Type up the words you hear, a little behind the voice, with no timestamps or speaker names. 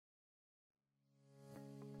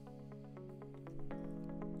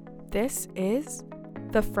This is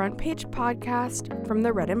the Front Page Podcast from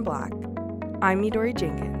the Red and Black. I'm Midori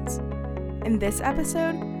Jenkins. In this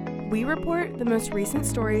episode, we report the most recent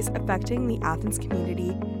stories affecting the Athens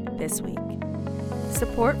community this week.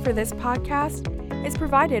 Support for this podcast is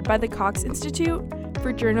provided by the Cox Institute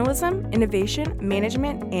for Journalism, Innovation,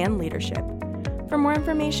 Management, and Leadership. For more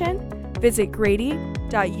information, visit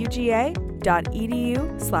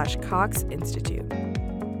grady.uga.edu/Cox Institute.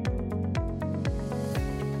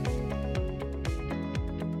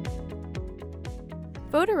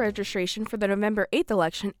 Voter registration for the November 8th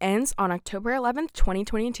election ends on October 11th,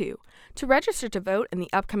 2022. To register to vote in the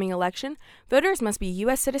upcoming election, voters must be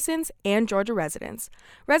U.S. citizens and Georgia residents.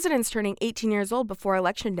 Residents turning 18 years old before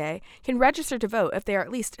Election Day can register to vote if they are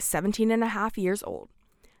at least 17 and a half years old.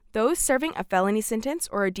 Those serving a felony sentence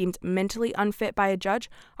or are deemed mentally unfit by a judge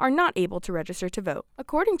are not able to register to vote.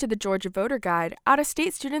 According to the Georgia Voter Guide,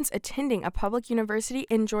 out-of-state students attending a public university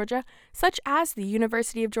in Georgia, such as the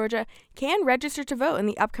University of Georgia, can register to vote in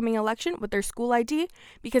the upcoming election with their school ID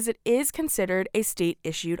because it is considered a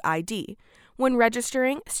state-issued ID. When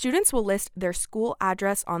registering, students will list their school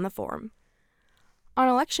address on the form. On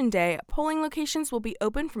Election Day, polling locations will be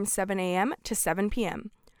open from 7 a.m. to 7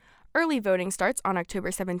 p.m. Early voting starts on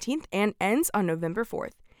October 17th and ends on November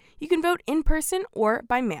 4th. You can vote in person or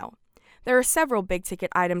by mail. There are several big-ticket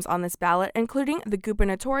items on this ballot, including the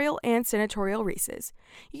gubernatorial and senatorial races.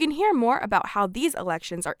 You can hear more about how these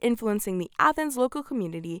elections are influencing the Athens local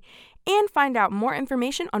community and find out more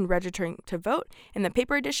information on registering to vote in the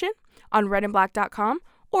paper edition on redandblack.com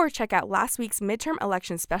or check out last week's midterm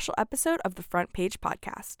election special episode of the Front Page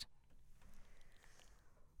Podcast.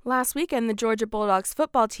 Last weekend, the Georgia Bulldogs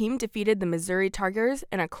football team defeated the Missouri Tigers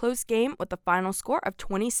in a close game with a final score of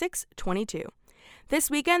 26-22. This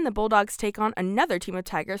weekend, the Bulldogs take on another team of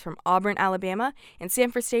Tigers from Auburn, Alabama, in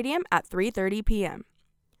Sanford Stadium at 3:30 p.m.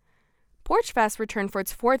 PorchFest returned for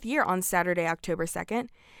its fourth year on Saturday, October 2nd.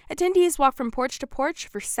 Attendees walk from porch to porch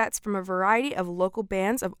for sets from a variety of local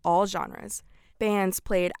bands of all genres. Bands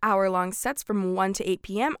played hour-long sets from 1 to 8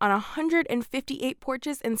 p.m. on 158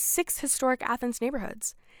 porches in 6 historic Athens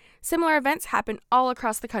neighborhoods. Similar events happen all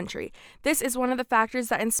across the country. This is one of the factors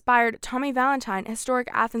that inspired Tommy Valentine, Historic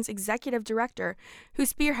Athens Executive Director, who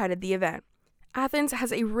spearheaded the event. Athens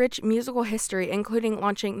has a rich musical history, including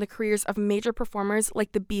launching the careers of major performers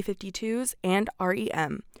like the B-52s and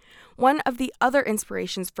REM. One of the other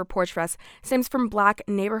inspirations for PorchFest stems from Black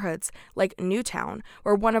neighborhoods like Newtown,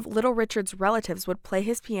 where one of Little Richard's relatives would play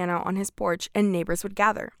his piano on his porch and neighbors would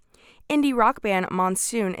gather. Indie rock band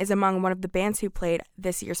Monsoon is among one of the bands who played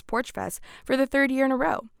this year's PorchFest for the third year in a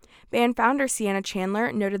row. Band founder Sienna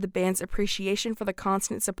Chandler noted the band's appreciation for the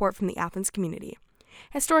constant support from the Athens community.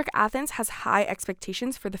 Historic Athens has high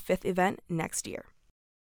expectations for the 5th event next year.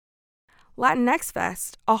 Latinx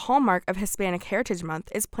Fest, a hallmark of Hispanic Heritage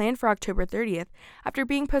Month, is planned for October 30th after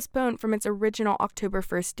being postponed from its original October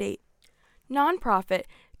 1st date. Nonprofit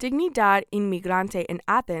Dignidad Inmigrante in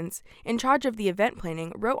Athens, in charge of the event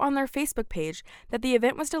planning, wrote on their Facebook page that the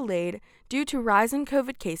event was delayed due to rise in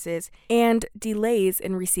COVID cases and delays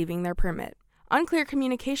in receiving their permit. Unclear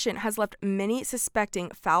communication has left many suspecting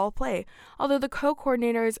foul play, although the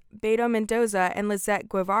co-coordinators Beto Mendoza and Lizette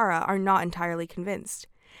Guevara are not entirely convinced.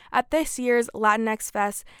 At this year's Latinx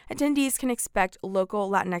Fest, attendees can expect local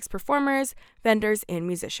Latinx performers, vendors, and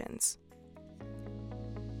musicians.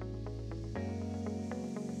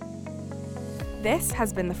 This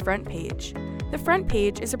has been The Front Page. The Front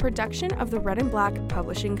Page is a production of the Red and Black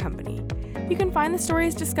Publishing Company. You can find the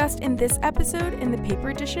stories discussed in this episode in the paper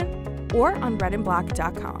edition or on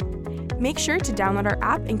redandblack.com. Make sure to download our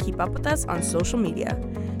app and keep up with us on social media.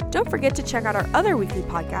 Don't forget to check out our other weekly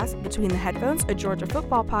podcast, Between the Headphones, a Georgia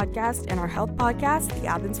football podcast, and our health podcast, The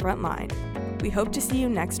Athens Front Line. We hope to see you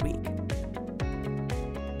next week.